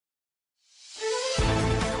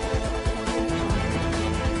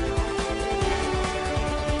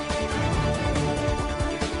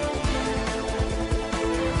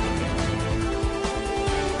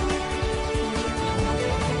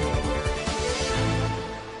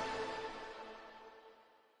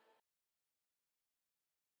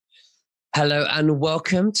Hello and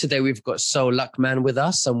welcome. Today we've got Soul Luckman with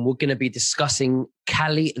us, and we're going to be discussing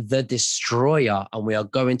Kali the Destroyer, and we are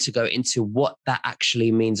going to go into what that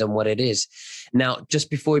actually means and what it is. Now, just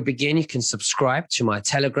before we begin, you can subscribe to my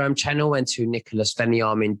Telegram channel and to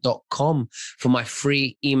nicholasveniamin.com for my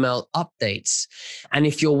free email updates. And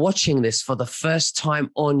if you're watching this for the first time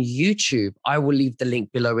on YouTube, I will leave the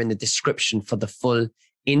link below in the description for the full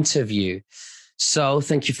interview. So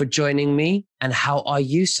thank you for joining me. And how are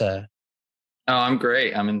you, sir? Oh, I'm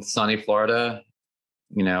great. I'm in sunny Florida,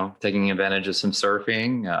 taking advantage of some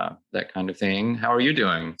surfing, that kind of thing. How are you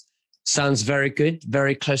doing? Sounds very good.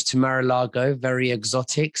 Very close to Mar-a-Lago. Very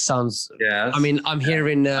exotic. Yes. I mean, I'm here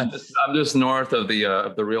in. I'm just north of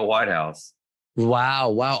the real White House.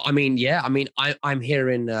 Wow. I mean, yeah. I mean, I'm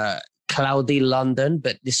here in cloudy London,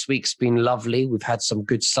 but this week's been lovely. We've had some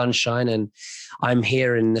good sunshine, and I'm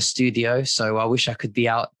here in the studio. So I wish I could be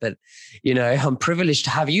out, but I'm privileged to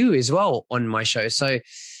have you as well on my show. So,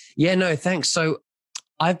 yeah, no, thanks. So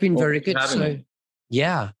I've been very good. So,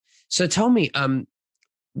 yeah. So tell me,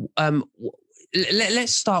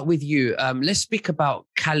 let's start with you. Let's speak about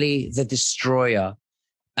Kali the Destroyer.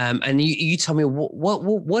 And you tell me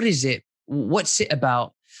what is it? What's it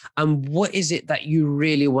about? And what is it that you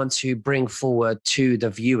really want to bring forward to the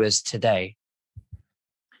viewers today?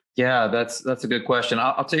 Yeah, that's a good question.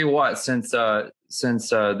 I'll tell you what. Since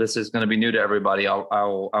this is going to be new to everybody, I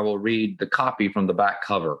will read the copy from the back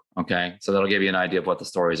cover. Okay, so that'll give you an idea of what the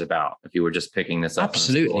story is about. If you were just picking this up,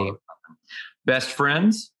 absolutely. Best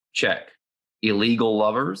friends, check. Illegal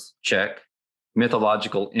lovers, check.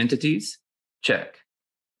 Mythological entities, check.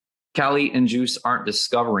 Kali and Zeus aren't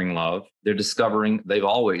discovering love. They're discovering they've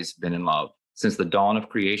always been in love since the dawn of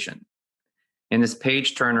creation. In this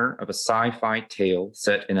page turner of a sci-fi tale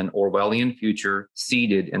set in an Orwellian future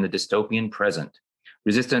seated in the dystopian present,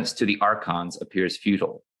 resistance to the archons appears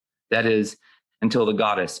futile. That is, until the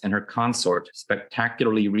goddess and her consort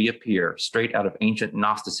spectacularly reappear straight out of ancient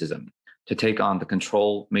Gnosticism to take on the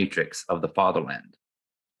control matrix of the fatherland.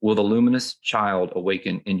 Will the luminous child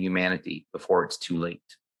awaken in humanity before it's too late?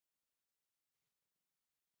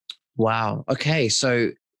 Wow. Okay.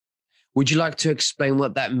 So would you like to explain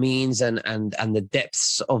what that means and the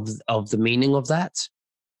depths of the meaning of that?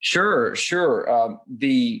 Sure.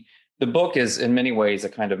 The book is in many ways a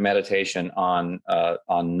kind of meditation on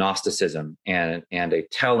Gnosticism and a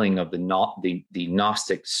telling of the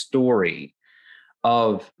Gnostic story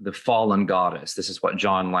of the fallen goddess. This is what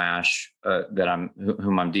John Lash,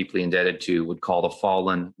 whom I'm deeply indebted to, would call the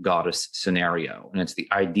fallen goddess scenario, and it's the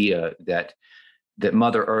idea that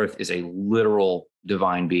Mother Earth is a literal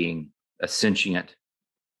divine being, a sentient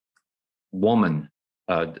woman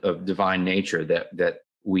of divine nature that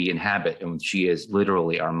we inhabit, and she is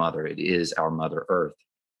literally our mother. It is our Mother Earth.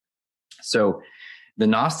 So the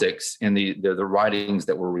Gnostics and the writings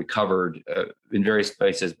that were recovered in various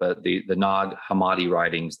places, but the Nag Hammadi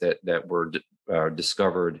writings that were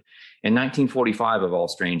discovered in 1945, of all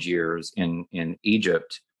strange years, in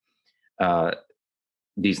Egypt,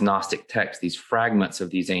 these Gnostic texts, these fragments of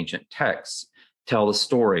these ancient texts, tell the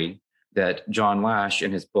story that John Lash,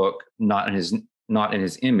 in his book Not in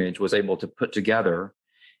His Image, was able to put together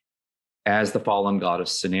as the fallen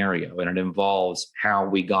goddess scenario. And it involves how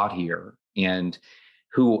we got here and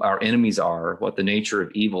who our enemies are, what the nature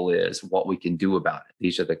of evil is, what we can do about it.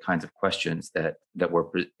 These are the kinds of questions that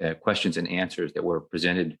were questions and answers that were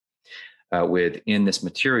presented within this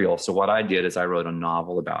material. So what I did is I wrote a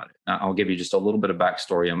novel about it. I'll give you just a little bit of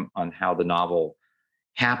backstory on how the novel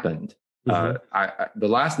happened. Mm-hmm. The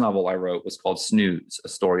last novel I wrote was called Snooze, A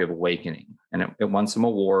Story of Awakening, and it won some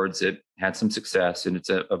awards. It had some success, and it's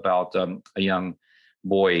about a young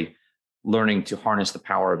boy learning to harness the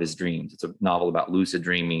power of his dreams. It's a novel about lucid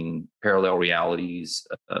dreaming, parallel realities,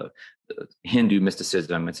 Hindu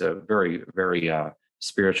mysticism. It's a very, very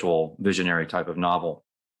spiritual, visionary type of novel.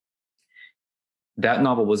 That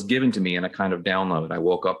novel was given to me in a kind of download. I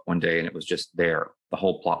woke up one day and it was just there. The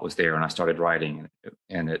whole plot was there, and I started writing,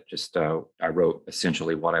 and it just, I wrote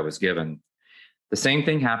essentially what I was given. The same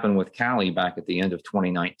thing happened with Kali back at the end of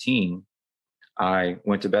 2019. I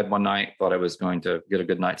went to bed one night, thought I was going to get a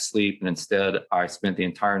good night's sleep, and instead I spent the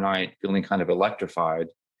entire night feeling kind of electrified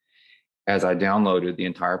as I downloaded the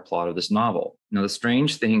entire plot of this novel. Now, the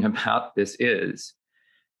strange thing about this is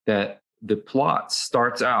that the plot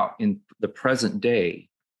starts out in the present day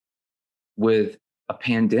with a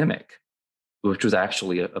pandemic, which was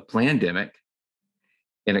actually a plandemic.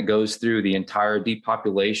 And it goes through the entire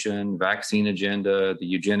depopulation, vaccine agenda, the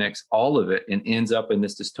eugenics, all of it, and ends up in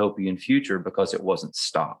this dystopian future because it wasn't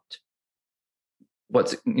stopped.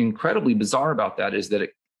 What's incredibly bizarre about that is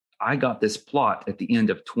that I got this plot at the end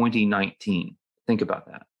of 2019. Think about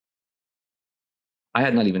that. I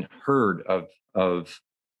had not even heard of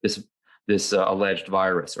this alleged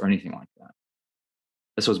virus or anything like that.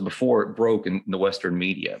 This was before it broke in the Western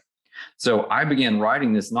media. So I began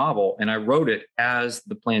writing this novel, and I wrote it as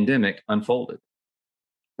the pandemic unfolded.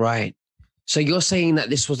 Right. So you're saying that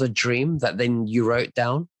this was a dream that then you wrote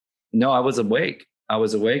down? No, I was awake. I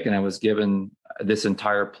was awake, and I was given this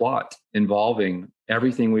entire plot involving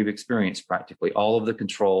everything we've experienced, practically all of the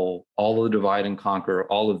control, all of the divide and conquer,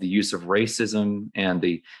 all of the use of racism and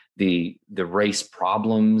the race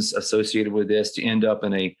problems associated with this, to end up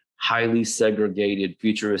in a highly segregated,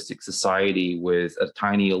 futuristic society with a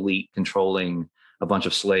tiny elite controlling a bunch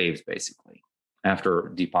of slaves, basically,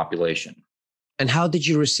 after depopulation. And how did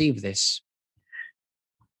you receive this?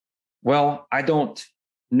 Well, I don't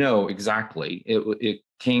know exactly. It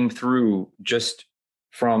came through just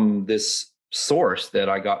from this source that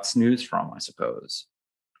I got snooze from, I suppose.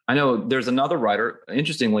 I know there's another writer,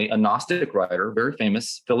 interestingly, a Gnostic writer, very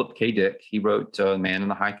famous, Philip K. Dick. He wrote Man in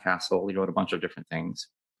the High Castle. He wrote a bunch of different things.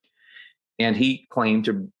 And he claimed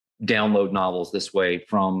to download novels this way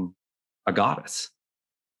from a goddess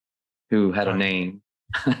who had a name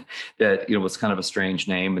that was kind of a strange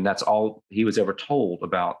name. And that's all he was ever told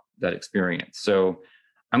about that experience. So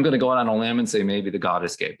I'm going to go out on a limb and say maybe the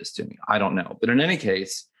goddess gave this to me. I don't know. But in any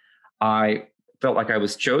case, I felt like I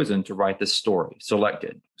was chosen to write this story,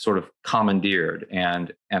 selected, sort of commandeered,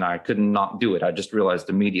 and I could not do it. I just realized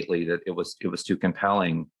immediately that it was too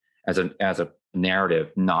compelling as a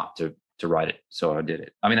narrative not to write it. So I did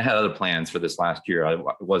it. I mean, I had other plans for this last year.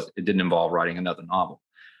 It didn't involve writing another novel.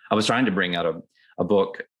 I was trying to bring out a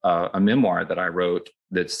book, a memoir that I wrote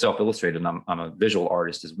that's self-illustrated. And I'm a visual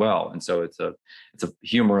artist as well. And so it's a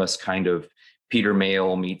humorous kind of Peter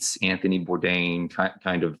Mayle meets Anthony Bourdain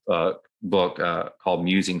kind of book called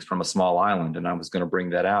Musings from a Small Island. And I was going to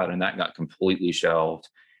bring that out, and that got completely shelved.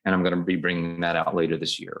 And I'm going to be bringing that out later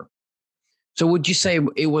this year. So would you say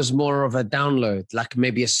it was more of a download, like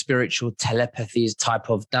maybe a spiritual telepathy type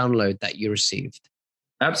of download that you received?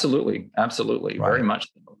 Absolutely. Absolutely. Right. Very much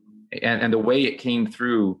so. And the way it came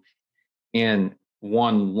through in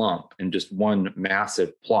one lump and just one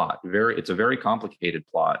massive plot, it's a very complicated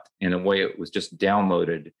plot. And the way it was just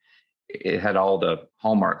downloaded, it had all the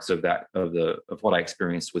hallmarks of what I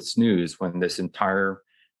experienced with Snooze, when this entire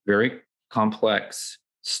very complex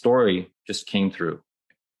story just came through.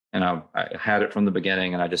 And I had it from the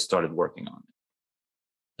beginning, and I just started working on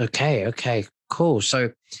it. Okay, cool.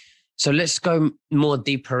 So let's go more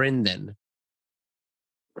deeper in then.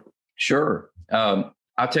 Sure. I'll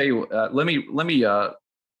tell you.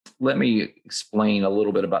 Let me explain a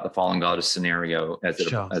little bit about the fallen goddess scenario as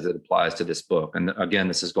it applies to this book. And again,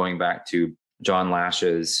 this is going back to John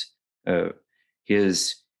Lash's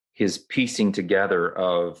his piecing together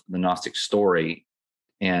of the Gnostic story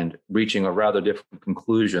and reaching a rather different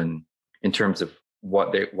conclusion in terms of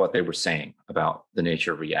what they were saying about the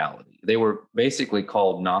nature of reality. They were basically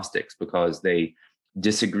called Gnostics because they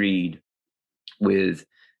disagreed with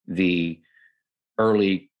the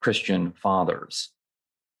early Christian fathers,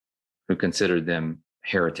 who considered them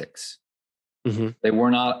heretics. Mm-hmm. They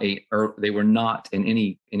were not in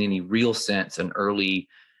any real sense an early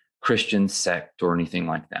Christian sect or anything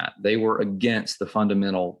like that. They were against the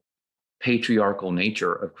fundamental patriarchal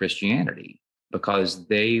nature of Christianity, because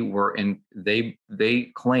they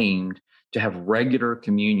claimed to have regular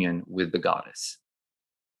communion with the goddess.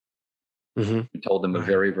 Mm-hmm. Who told them a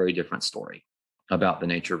very, very different story about the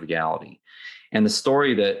nature of reality. And the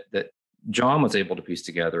story that John was able to piece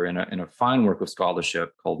together in a fine work of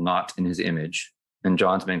scholarship called Not in His Image. And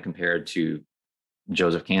John's been compared to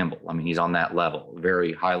Joseph Campbell. I mean, he's on that level,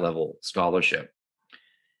 very high level scholarship.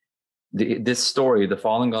 This story, the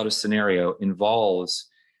fallen goddess scenario, involves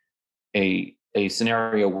a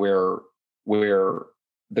scenario where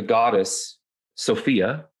the goddess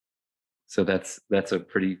Sophia, so that's a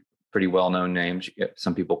pretty well-known name.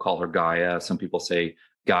 Some people call her Gaia. Some people say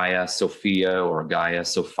Gaia Sophia or Gaia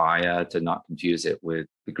Sophia, to not confuse it with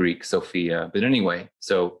the Greek Sophia. But anyway,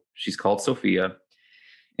 so she's called Sophia,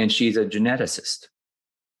 and she's a geneticist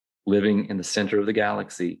living in the center of the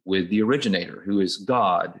galaxy with the originator, who is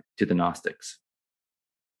God to the Gnostics.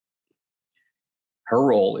 Her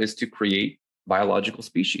role is to create biological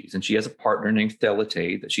species, and she has a partner named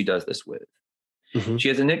Thelete that she does this with. Mm-hmm. She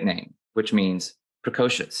has a nickname, which means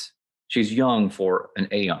precocious. She's young for an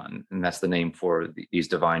aeon, and that's the name for these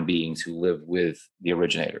divine beings who live with the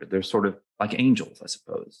originator. They're sort of like angels, I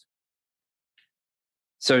suppose.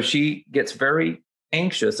 So she gets very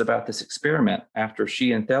anxious about this experiment after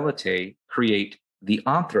she and Thelete create the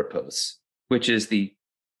Anthropos, which is the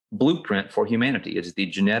blueprint for humanity. It is the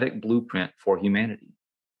genetic blueprint for humanity.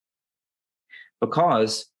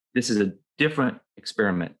 Because this is a different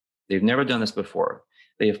experiment. They've never done this before.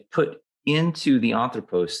 They have put into the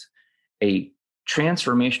Anthropos a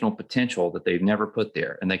transformational potential that they've never put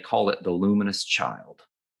there, and they call it the luminous child.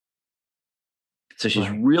 So she's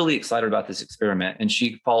really excited about this experiment, and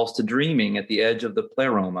she falls to dreaming at the edge of the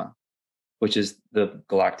Pleroma, which is the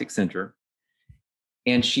galactic center.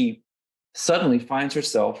 And she suddenly finds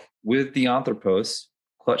herself with the Anthropos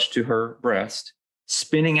clutched to her breast,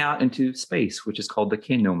 spinning out into space, which is called the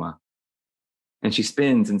Kenoma. And she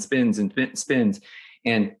spins and spins and spins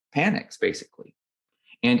and panics, basically.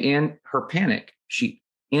 And in her panic, she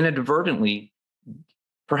inadvertently,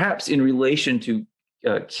 perhaps in relation to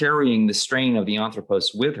carrying the strain of the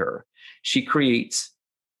Anthropos with her, she creates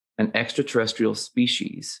an extraterrestrial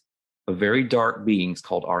species of very dark beings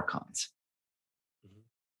called Archons.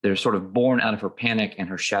 They're sort of born out of her panic and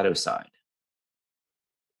her shadow side.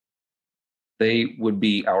 They would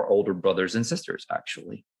be our older brothers and sisters,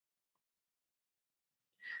 actually.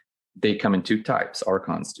 They come in two types,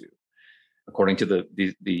 Archons do, according to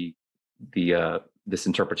this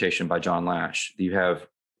interpretation by John Lash. You have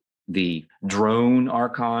the drone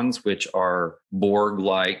Archons, which are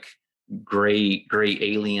Borg-like, gray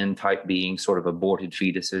alien type beings, sort of aborted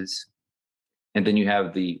fetuses. And then you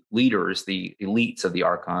have the leaders, the elites of the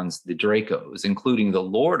Archons, the Dracos, including the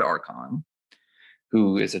Lord Archon,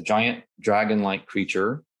 who is a giant dragon-like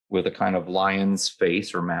creature with a kind of lion's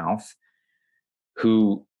face or mouth,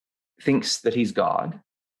 who thinks that he's God,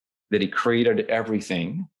 that he created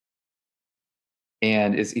everything,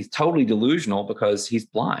 and he's totally delusional because he's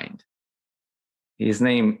blind. His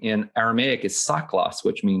name in Aramaic is Saklos,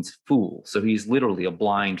 which means fool. So he's literally a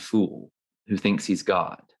blind fool who thinks he's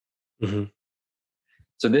God. Mm-hmm.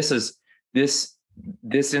 So this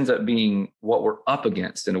ends up being what we're up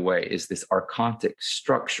against in a way, is this archontic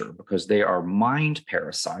structure, because they are mind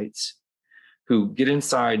parasites who get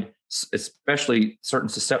inside, especially certain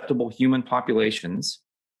susceptible human populations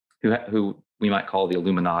who we might call the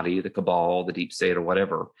Illuminati, the Cabal, the Deep State, or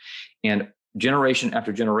whatever. And generation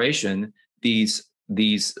after generation, these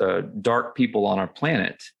dark people on our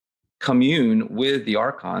planet commune with the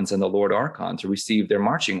Archons and the Lord Archon to receive their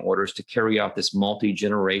marching orders to carry out this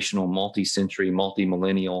multi-generational, multi-century,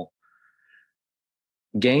 multi-millennial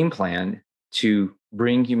game plan to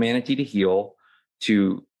bring humanity to heal,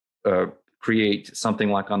 to create something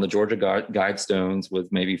like on the Georgia Guidestones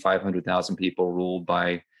with maybe 500,000 people ruled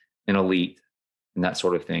by an elite and that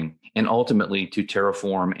sort of thing, and ultimately to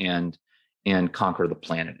terraform and conquer the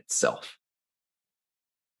planet itself.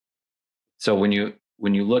 So when you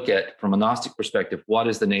look at, from a Gnostic perspective, what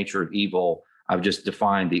is the nature of evil? I've just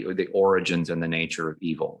defined the origins and the nature of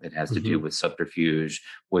evil. It has to do with subterfuge,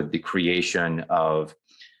 with the creation of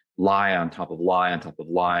lie on top of lie on top of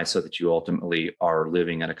lie, so that you ultimately are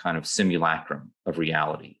living in a kind of simulacrum of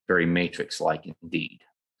reality, very Matrix-like indeed.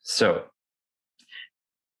 So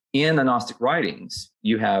in the Gnostic writings,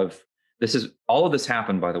 you have, all of this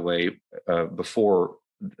happened, by the way, before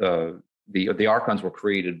the Archons were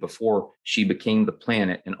created, before she became the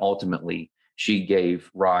planet, and ultimately she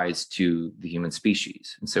gave rise to the human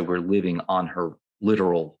species. And so we're living on her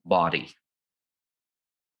literal body,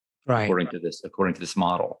 right? According to this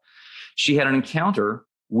model. She had an encounter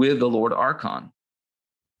with the Lord Archon,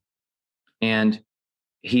 and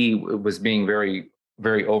he was being very,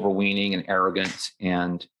 very overweening and arrogant.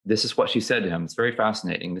 And this is what she said to him. It's very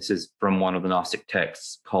fascinating. This is from one of the Gnostic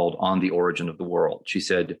texts called On the Origin of the World. She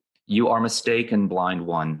said, "You are mistaken, blind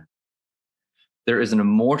one. There is an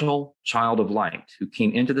immortal child of light who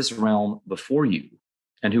came into this realm before you,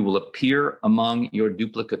 and who will appear among your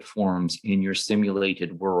duplicate forms in your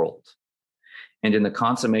simulated world. And in the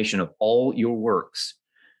consummation of all your works,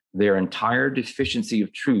 their entire deficiency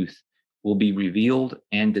of truth will be revealed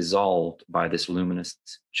and dissolved by this luminous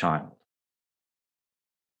child."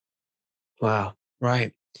 Wow.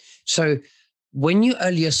 Right. So when you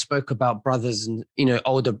earlier spoke about brothers and,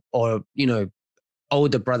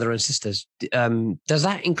 older brother and sisters, does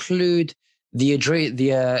that include the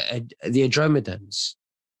Andromedans?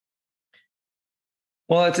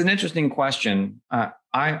 Well, it's an interesting question.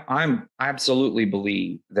 I absolutely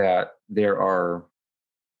believe that there's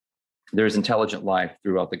intelligent life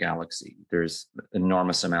throughout the galaxy. There's an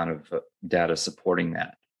enormous amount of data supporting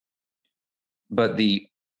that. But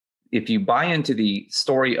if you buy into the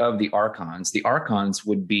story of the Archons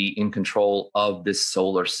would be in control of this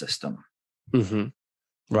solar system. Mm-hmm.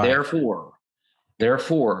 Right.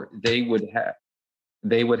 Therefore, they would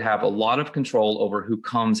have a lot of control over who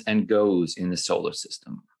comes and goes in the solar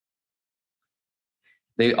system.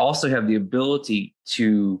 They also have the ability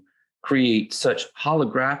to create such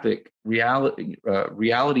holographic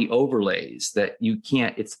reality overlays that you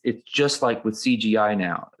can't. It's just like with CGI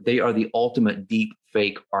now. They are the ultimate deep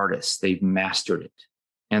fake artists. They've mastered it,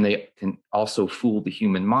 and they can also fool the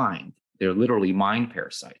human mind. They're literally mind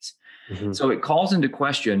parasites. Mm-hmm. So it calls into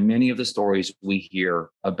question many of the stories we hear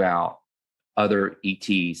about other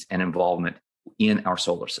ETs and involvement in our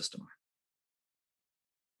solar system,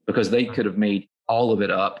 because they could have made all of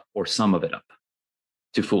it up or some of it up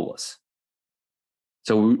to fool us.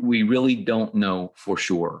 So we really don't know for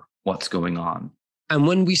sure what's going on. And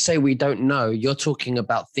when we say we don't know, you're talking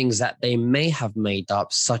about things that they may have made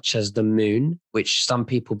up, such as the moon, which some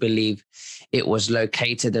people believe it was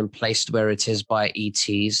located and placed where it is by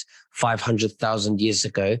ETs 500,000 years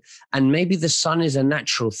ago. And maybe the sun is a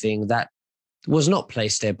natural thing that was not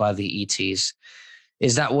placed there by the ETs.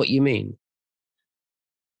 Is that what you mean?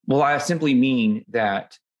 Well, I simply mean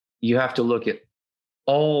that you have to look at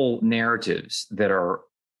all narratives that are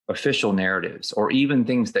official narratives, or even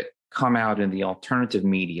things that come out in the alternative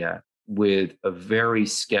media, with a very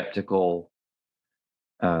skeptical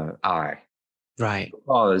eye. Right.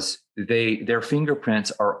 Because their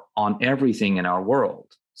fingerprints are on everything in our world.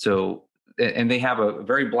 So, and they have a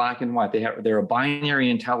very black and white, they're a binary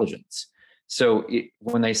intelligence. So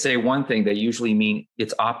when they say one thing, they usually mean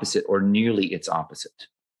its opposite or nearly its opposite.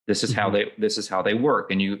 This is how they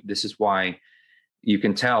work. And this is why you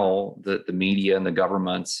can tell that the media and the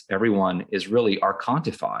governments, everyone is really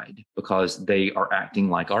archontified, because they are acting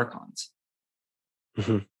like archons.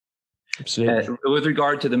 Mm-hmm. Absolutely. With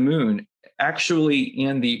regard to the moon, actually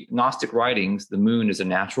in the Gnostic writings, the moon is a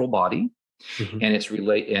natural body, mm-hmm. and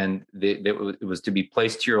it was to be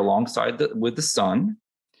placed here alongside with the sun.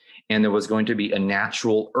 And there was going to be a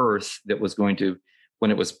natural earth that was going to,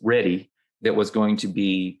 when it was ready, that was going to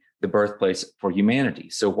be the birthplace for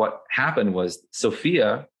humanity. So what happened was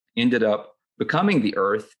Sophia ended up becoming the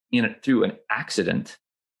earth through an accident,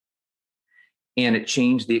 and it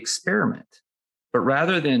changed the experiment. But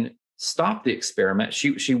rather than stop the experiment,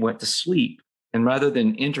 she went to sleep. And rather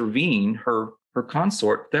than intervene, her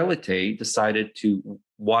consort, Thelete, decided to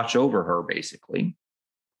watch over her, basically,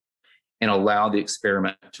 and allow the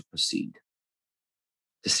experiment to proceed,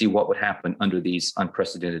 to see what would happen under these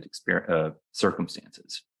unprecedented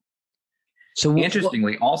circumstances. So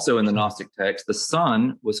interestingly, also in the Gnostic text, the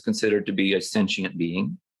sun was considered to be a sentient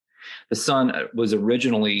being. The sun was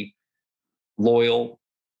originally loyal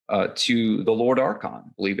to the Lord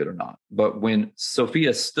Archon, believe it or not. But when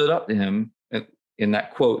Sophia stood up to him in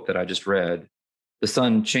that quote that I just read, the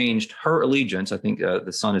sun changed her allegiance. I think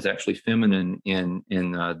the sun is actually feminine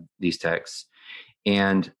in these texts,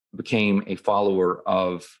 and became a follower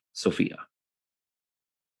of Sophia.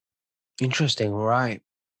 Interesting, right?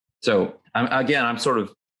 So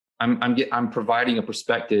I'm providing a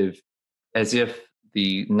perspective as if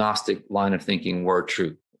the Gnostic line of thinking were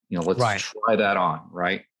true. Let's try that on,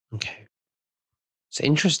 right? Okay. It's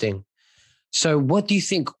interesting. So what do you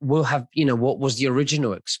think will have, what was the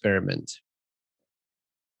original experiment?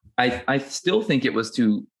 I still think it was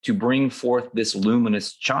to bring forth this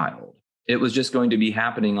luminous child. It was just going to be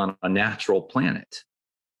happening on a natural planet.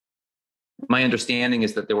 My understanding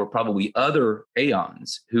is that there were probably other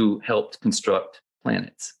aeons who helped construct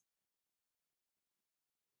planets.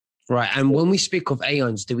 Right. And when we speak of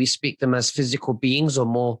aeons, do we speak them as physical beings or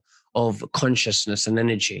more of consciousness and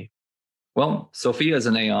energy? Well, Sophia is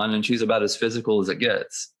an aeon, and she's about as physical as it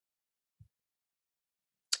gets.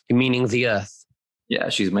 Meaning the earth? Yeah,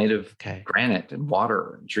 she's made of granite and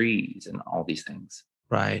water and trees and all these things.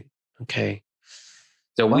 Right. Okay.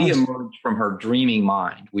 So we emerged from her dreaming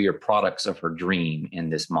mind. We are products of her dream in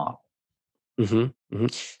this model. Mm-hmm. Mm-hmm.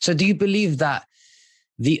 So do you believe that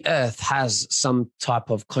the earth has some type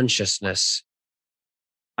of consciousness?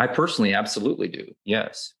 I personally absolutely do.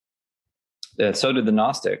 Yes. So did the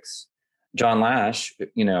Gnostics. John Lash,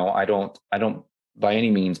 I don't by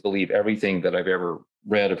any means believe everything that I've ever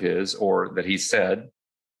read of his or that he's said.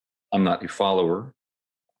 I'm not a follower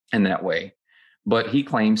in that way. But he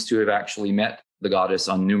claims to have actually met the goddess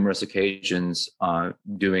on numerous occasions,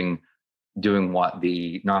 doing what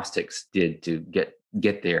the Gnostics did to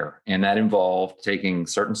get there. And that involved taking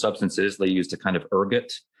certain substances. They used a kind of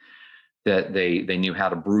ergot that they knew how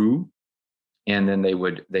to brew. And then they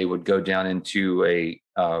would go down into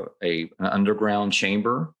an underground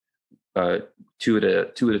chamber, two at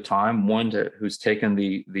a time. One who's taken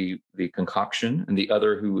the concoction, and the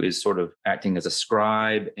other who is sort of acting as a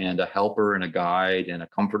scribe and a helper and a guide and a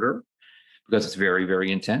comforter, because it's very,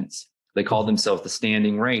 very intense. They called themselves the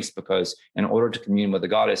standing race because in order to commune with the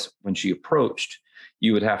goddess, when she approached,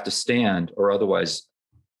 you would have to stand, or otherwise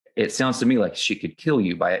it sounds to me like she could kill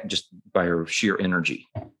you by her sheer energy.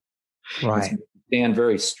 Right. Stand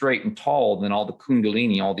very straight and tall, then all the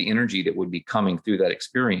kundalini, all the energy that would be coming through that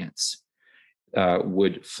experience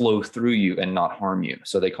would flow through you and not harm you.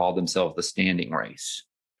 So they call themselves the standing race.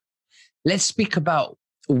 Let's speak about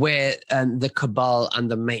where the Cabal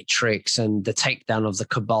and the Matrix and the takedown of the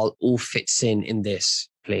Cabal all fits in this,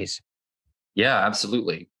 please. Yeah,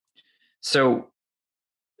 absolutely. So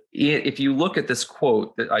if you look at this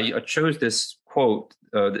quote, that I chose this quote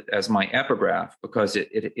as my epigraph because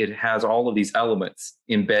it has all of these elements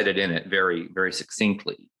embedded in it very, very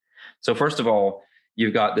succinctly. So first of all,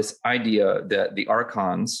 you've got this idea that the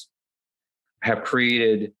archons have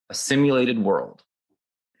created a simulated world.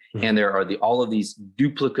 Mm-hmm. And there are all of these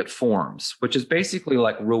duplicate forms, which is basically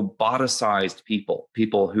like roboticized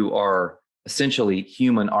people who are essentially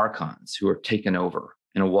human archons who are taken over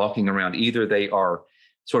and are walking around. Either they are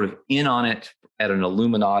sort of in on it at an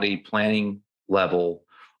Illuminati planning level,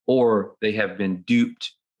 or they have been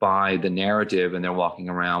duped by the narrative and they're walking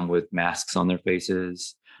around with masks on their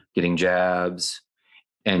faces, getting jabs,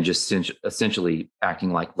 and just essentially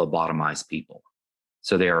acting like lobotomized people.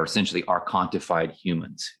 So they are essentially archontified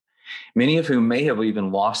humans, many of whom may have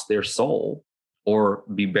even lost their soul or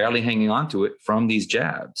be barely hanging on to it from these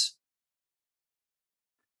jabs.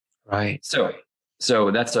 Right.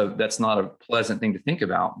 So that's not a pleasant thing to think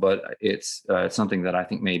about, but it's something that I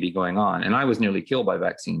think may be going on. And I was nearly killed by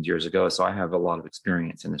vaccines years ago, so I have a lot of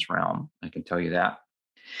experience in this realm. I can tell you that.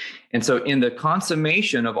 And so in the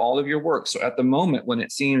consummation of all of your work, so at the moment when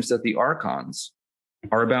it seems that the archons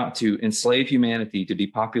are about to enslave humanity, to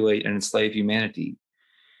depopulate and enslave humanity,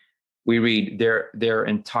 we read their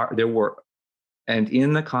work. And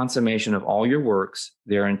in the consummation of all your works,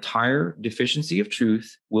 their entire deficiency of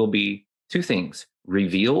truth will be two things: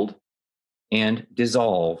 revealed and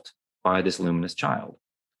dissolved by this luminous child.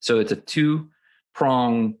 So it's a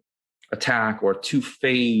two-prong attack or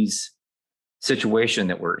two-phase situation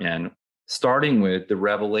that we're in, starting with the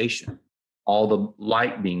revelation, all the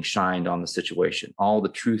light being shined on the situation, all the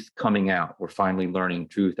truth coming out. We're finally learning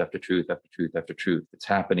truth after truth after truth after truth. It's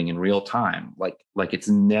happening in real time, like it's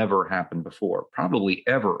never happened before, probably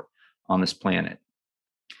ever on this planet.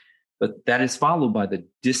 But that is followed by the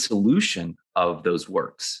dissolution of those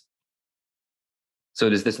works. So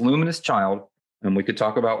it is this luminous child, and we could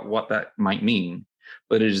talk about what that might mean,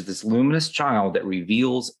 but it is this luminous child that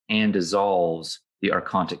reveals and dissolves the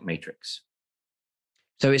archontic matrix.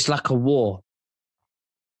 So it's like a war.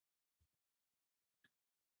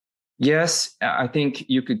 Yes, I think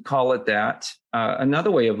you could call it that.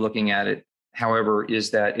 Another way of looking at it, however,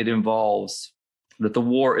 is that it involves that the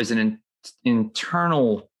war is an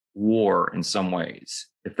internal war in some ways,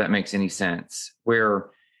 if that makes any sense, where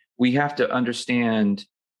we have to understand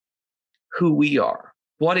who we are.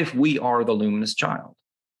 What if we are the luminous child?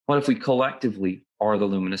 What if we collectively are the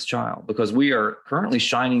luminous child? Because we are currently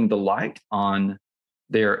shining the light on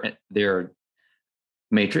their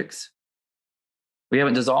matrix. We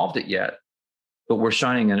haven't dissolved it yet, but we're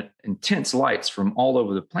shining intense lights from all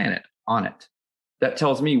over the planet on it. That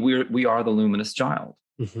tells me we are the luminous child.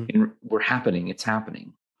 Mm-hmm. And it's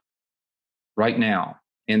happening right now.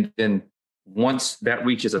 And then once that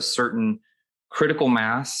reaches a certain critical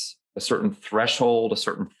mass, a certain threshold, a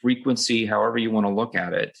certain frequency, however you want to look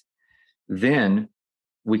at it, then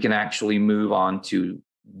we can actually move on to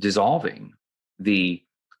dissolving the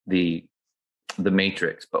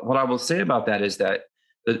matrix. But what I will say about that is that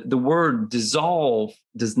the word dissolve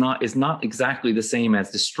is not exactly the same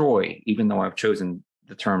as destroy, even though I've chosen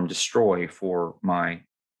the term destroy for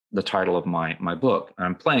the title of my book.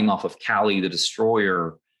 I'm playing off of Kali the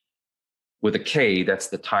Destroyer with a K. That's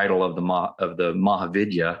the title of the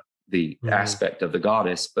Mahavidya, the aspect of the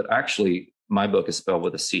goddess. But actually, my book is spelled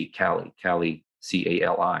with a C, Kali, Cali.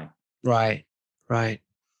 Right.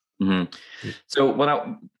 Mm-hmm. So what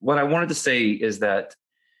I wanted to say is that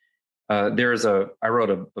I wrote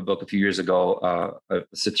a book a few years ago, a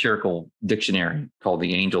satirical dictionary called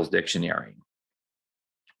the Angels Dictionary.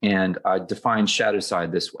 And I defined shadow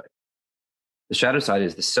side this way. The shadow side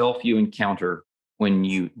is the self you encounter when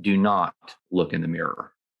you do not look in the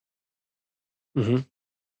mirror. Mm-hmm.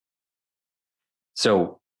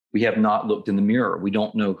 So we have not looked in the mirror. We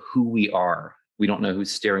don't know who we are. We don't know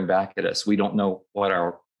who's staring back at us. We don't know what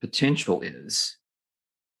our potential is.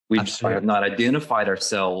 We have not identified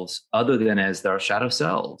ourselves other than as our shadow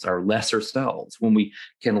selves, our lesser selves. When we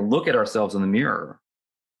can look at ourselves in the mirror,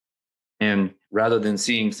 and rather than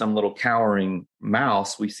seeing some little cowering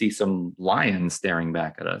mouse, we see some lion staring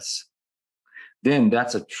back at us, then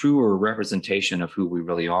that's a truer representation of who we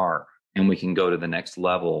really are. And we can go to the next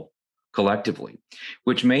level collectively,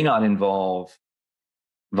 which may not involve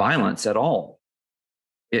violence at all.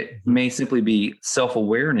 It may simply be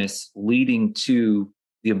self-awareness leading to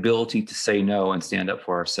the ability to say no and stand up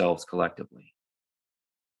for ourselves collectively.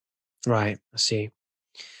 Right. I see.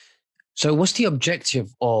 So what's the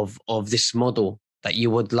objective of this model that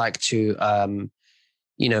you would like to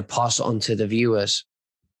pass on to the viewers?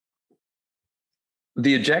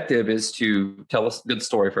 The objective is to tell a good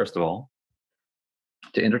story, first of all,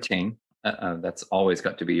 to entertain. That's always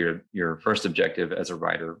got to be your first objective as a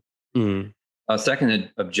writer. Mm. A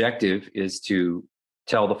second objective is to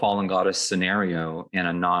tell the fallen goddess scenario in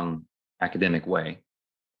a non-academic way,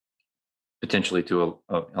 potentially to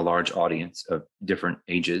a large audience of different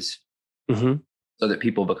ages, so that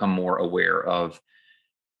people become more aware of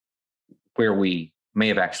where we may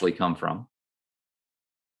have actually come from.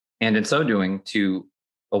 And in so doing, to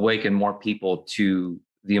awaken more people to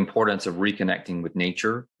the importance of reconnecting with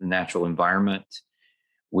nature, the natural environment,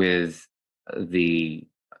 with the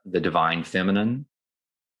divine feminine,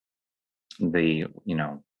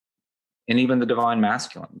 and even the divine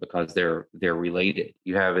masculine, because they're related.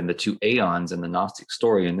 You have in the two aeons in the Gnostic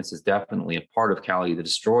story, and this is definitely a part of Kali the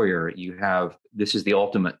Destroyer, this is the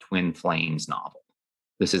ultimate twin flames novel.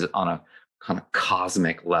 This is on a kind of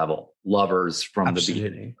cosmic level, lovers from the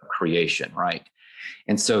beginning of creation, right?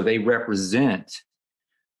 And so they not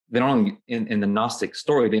only in the Gnostic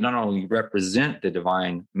story, they not only represent the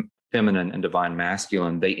divine feminine and divine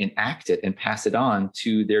masculine, they enact it and pass it on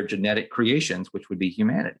to their genetic creations, which would be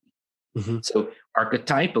humanity. So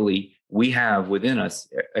archetypally, we have within us,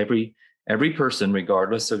 every person,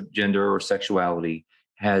 regardless of gender or sexuality,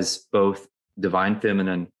 has both divine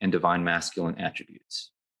feminine and divine masculine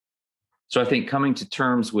attributes. So I think coming to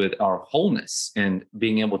terms with our wholeness and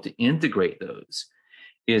being able to integrate those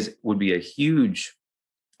would be a huge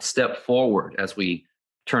step forward as we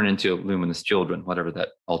turn into luminous children, whatever that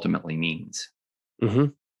ultimately means.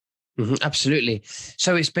 Absolutely.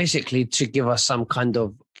 So it's basically to give us some kind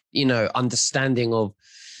of, understanding of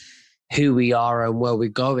who we are and where we're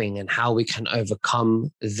going and how we can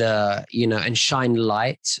overcome and shine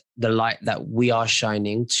the light that we are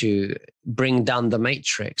shining, to bring down the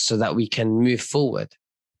matrix so that we can move forward.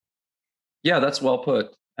 Yeah, that's well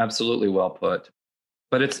put. Absolutely well put.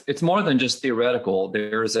 But it's more than just theoretical.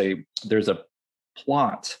 There's a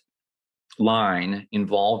plot line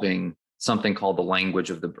involving something called the language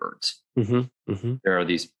of the birds. There are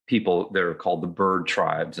these people that are called the bird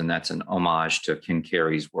tribes, and that's an homage to Ken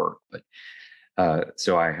Cary's work. But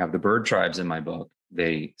so I have the bird tribes in my book.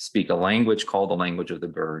 They speak a language called the language of the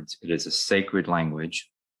birds. It is a sacred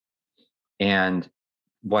language. And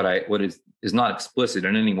what is not explicit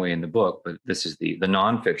in any way in the book, but this is the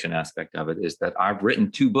nonfiction aspect of it, is that I've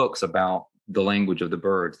written 2 books about the language of the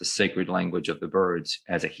birds, the sacred language of the birds,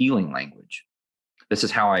 as a healing language. This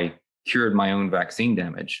is how I cured my own vaccine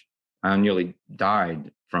damage. I nearly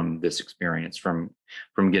died from this experience, from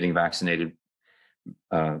getting vaccinated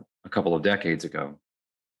a couple of decades ago.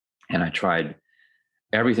 And I tried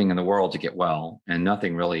everything in the world to get well, and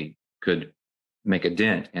nothing really could make a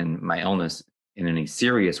dent in my illness in any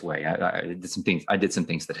serious way. I did some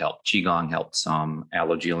things that helped. Qigong helped some,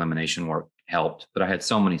 allergy elimination work helped, but I had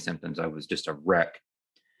so many symptoms. I was just a wreck.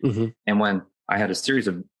 And when I had a series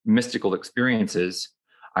of mystical experiences,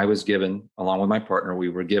 I was given, along with my partner, we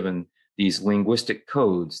were given these linguistic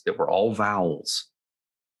codes that were all vowels.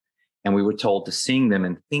 And we were told to sing them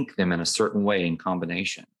and think them in a certain way in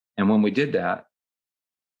combination. And when we did that,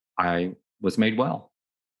 I was made well.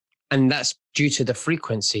 And that's due to the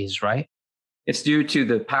frequencies, right? It's due to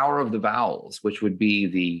the power of the vowels, which would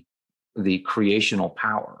be the creational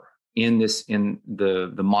power in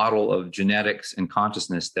the model of genetics and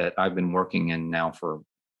consciousness that I've been working in now for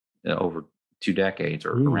over 2 decades,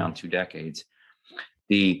 or around 2 decades.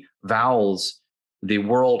 The vowels, the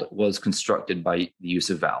world was constructed by the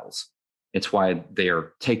use of vowels. It's why they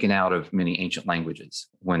are taken out of many ancient languages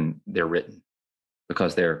when they're written,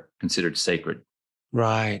 because they're considered sacred.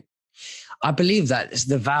 Right. I believe that it's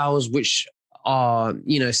the vowels, which are,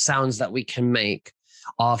 sounds that we can make,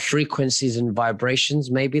 are frequencies and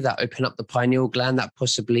vibrations, maybe, that open up the pineal gland, that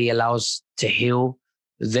possibly allows to heal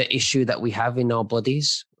the issue that we have in our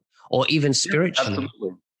bodies, or even spiritually. Yeah,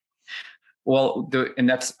 absolutely. Well,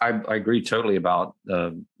 I agree totally about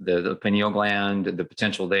the pineal gland, the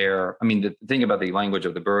potential there. I mean, the thing about the language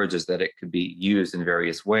of the birds is that it could be used in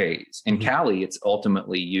various ways. In Kali, it's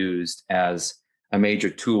ultimately used as a major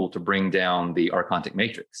tool to bring down the archontic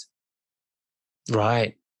matrix.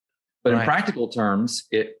 Right. But in practical terms,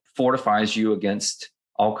 it fortifies you against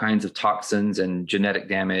all kinds of toxins and genetic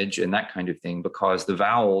damage and that kind of thing, because the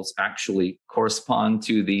vowels actually correspond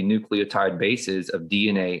to the nucleotide bases of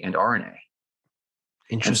DNA and RNA.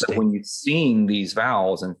 And so Interesting. when you're seeing these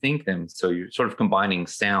vowels and think them, so you're sort of combining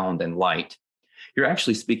sound and light, you're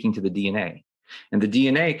actually speaking to the DNA. And the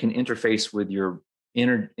DNA can interface with your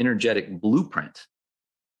energetic blueprint.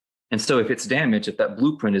 And so if it's damaged, if that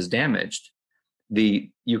blueprint is damaged,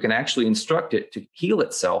 you can actually instruct it to heal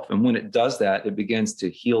itself. And when it does that, it begins to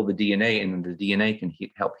heal the DNA, and then the DNA can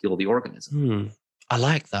help heal the organism. I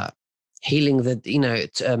like that. Healing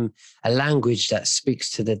a language that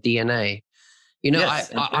speaks to the DNA.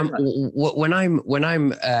 Yes, when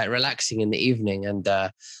I'm relaxing in the evening, and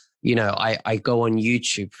I go on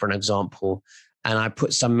YouTube, for an example, and I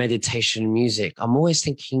put some meditation music, I'm always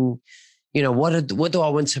thinking, what do I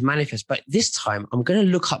want to manifest? But this time I'm going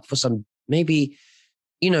to look up for some maybe,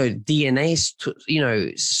 DNA,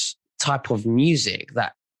 type of music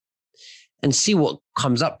and see what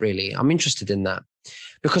comes up. Really, I'm interested in that,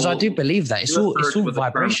 because I do believe that it's all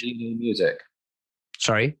vibration. DNA music.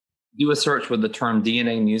 Sorry? Do a search with the term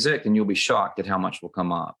DNA music and you'll be shocked at how much will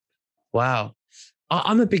come up. Wow.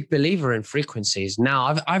 I'm a big believer in frequencies.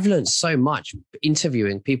 Now, I've learned so much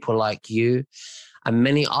interviewing people like you and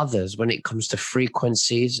many others when it comes to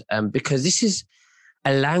frequencies, because this is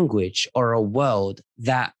a language or a world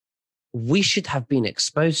that we should have been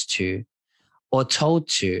exposed to or told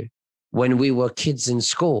to when we were kids in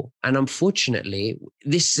school. And unfortunately,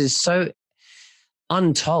 this is so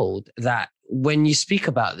untold that when you speak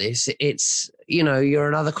about this, it's, you're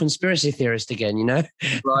another conspiracy theorist again,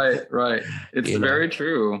 Right. It's very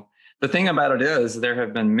true. The thing about it is there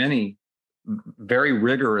have been many very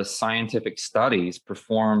rigorous scientific studies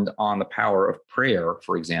performed on the power of prayer,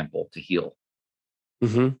 for example, to heal.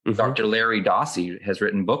 Dr. Larry Dossey has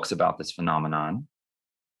written books about this phenomenon.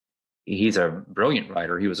 He's a brilliant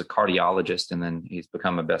writer. He was a cardiologist, and then he's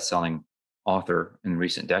become a best-selling author in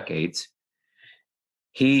recent decades.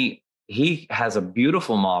 He has a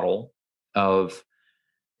beautiful model of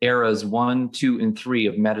eras 1, 2, and 3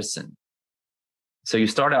 of medicine. So you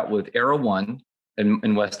start out with era 1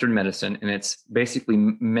 in Western medicine, and it's basically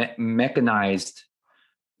mechanized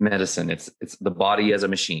medicine. It's the body as a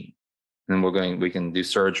machine. And we can do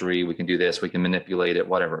surgery, we can do this, we can manipulate it,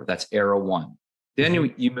 whatever. That's era 1.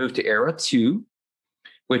 Then you move to era 2,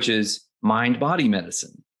 which is mind-body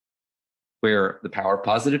medicine, where the power of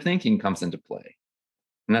positive thinking comes into play.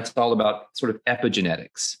 And that's all about sort of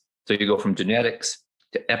epigenetics. So you go from genetics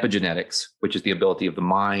to epigenetics, which is the ability of the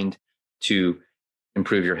mind to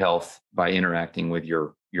improve your health by interacting with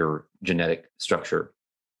your genetic structure.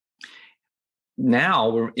 Now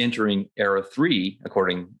we're entering era 3,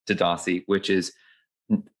 according to Dossey, which is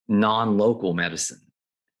non-local medicine,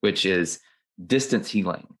 which is distance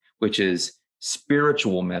healing, which is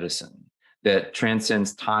spiritual medicine that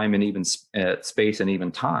transcends time and even space and even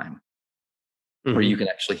time, where you can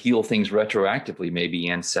actually heal things retroactively, maybe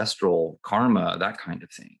ancestral karma, that kind of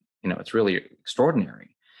thing. It's really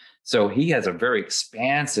extraordinary. So he has a very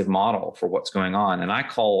expansive model for what's going on. And I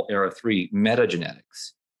call era 3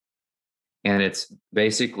 metagenetics. And it's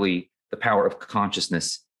basically the power of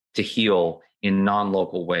consciousness to heal in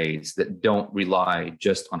non-local ways that don't rely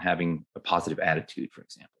just on having a positive attitude, for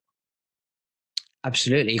example.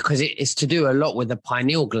 Absolutely, because it's to do a lot with the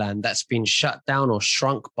pineal gland that's been shut down or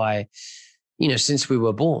shrunk by, since we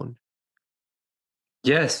were born.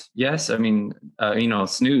 Yes. I mean,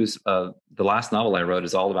 Snooze, the last novel I wrote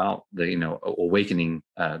is all about the, awakening,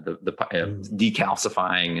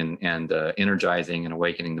 decalcifying and energizing and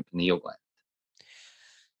awakening the pineal gland.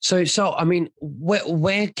 So I mean,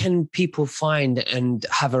 where can people find and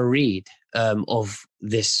have a read of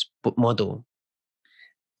this book model?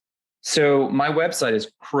 So my website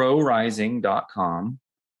is crowrising.com,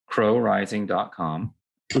 crowrising.com.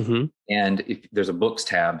 And if there's a books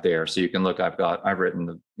tab there, so you can look. I've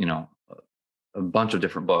written a bunch of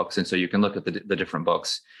different books, and so you can look at the different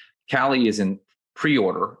books. Callie is in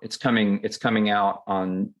pre-order. It's coming out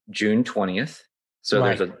on June 20th. So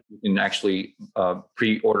right. You can actually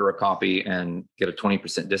pre-order a copy and get a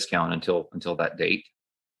 20% discount until that date.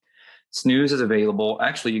 Snooze is available.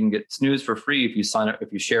 Actually, you can get Snooze for free if you sign up,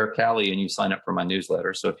 if you share Callie and you sign up for my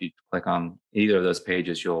newsletter. So if you click on either of those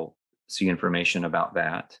pages, you'll see information about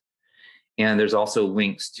that. And there's also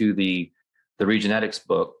links to the Regenetics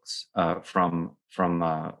books from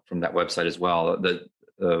that website as well.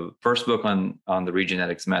 The first book on the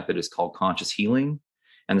Regenetics method is called Conscious Healing.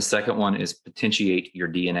 And the second one is Potentiate Your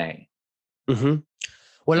DNA.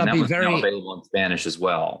 Well, I'd be now available in Spanish as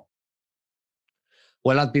well.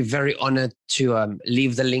 Well, I'd be very honored to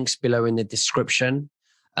leave the links below in the description.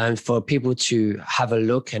 and for people to have a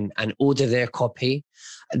look and order their copy.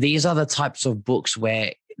 These are the types of books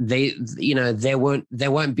where they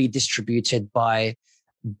won't be distributed by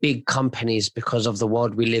big companies because of the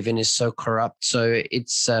world we live in is so corrupt. So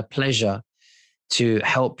it's a pleasure to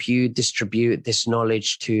help you distribute this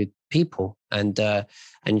knowledge to people and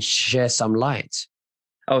share some light.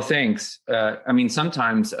 Oh, thanks. I mean,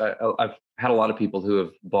 sometimes I've had a lot of people who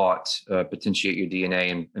have bought Potentiate Your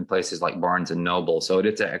DNA in places like Barnes and Noble. So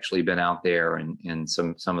it's actually been out there in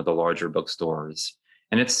some of the larger bookstores.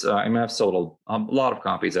 And it's, I mean, I've sold a lot of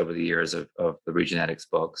copies over the years of the Regenetics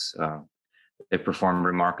books. They perform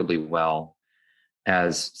remarkably well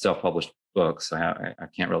as self-published books. I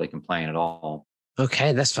can't really complain at all.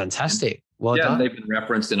 Okay, that's fantastic. Well done. They've been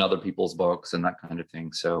referenced in other people's books and that kind of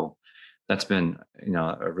thing. So that's been,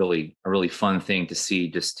 a really fun thing to see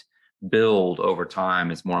just build over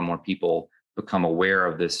time as more and more people become aware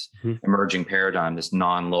of this emerging paradigm, this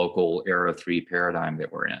non-local Era 3 paradigm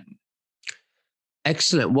that we're in.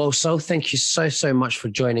 Excellent. Well, so thank you so much for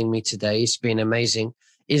joining me today. It's been amazing.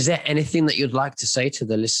 Is there anything that you'd like to say to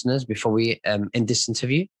the listeners before we end this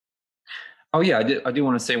interview? Oh yeah, I do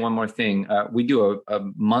want to say one more thing. We do a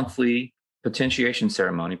monthly potentiation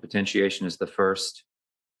ceremony. Potentiation is the first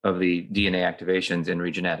of the DNA activations in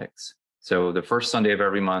Regenetics. So the first Sunday of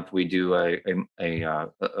every month, we do a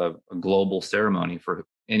global ceremony for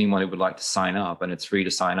anyone who would like to sign up, and it's free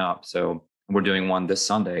to sign up. So we're doing one this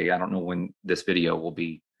Sunday. I don't know when this video will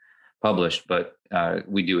be published, but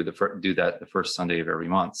we do that the first Sunday of every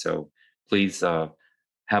month. So please have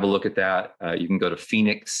a look at that. You can go to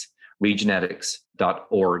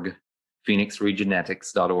phoenixregenetics.org,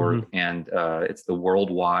 phoenixregenetics.org, and it's the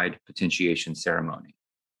worldwide potentiation ceremony.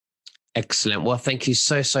 Excellent. Well, thank you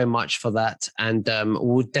so much for that. And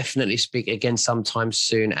we'll definitely speak again sometime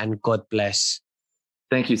soon, and God bless.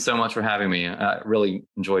 Thank you so much for having me. I really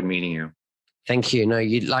enjoyed meeting you. Thank you. No,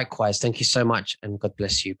 you likewise. Thank you so much, and God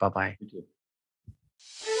bless you. Bye-bye. Thank you.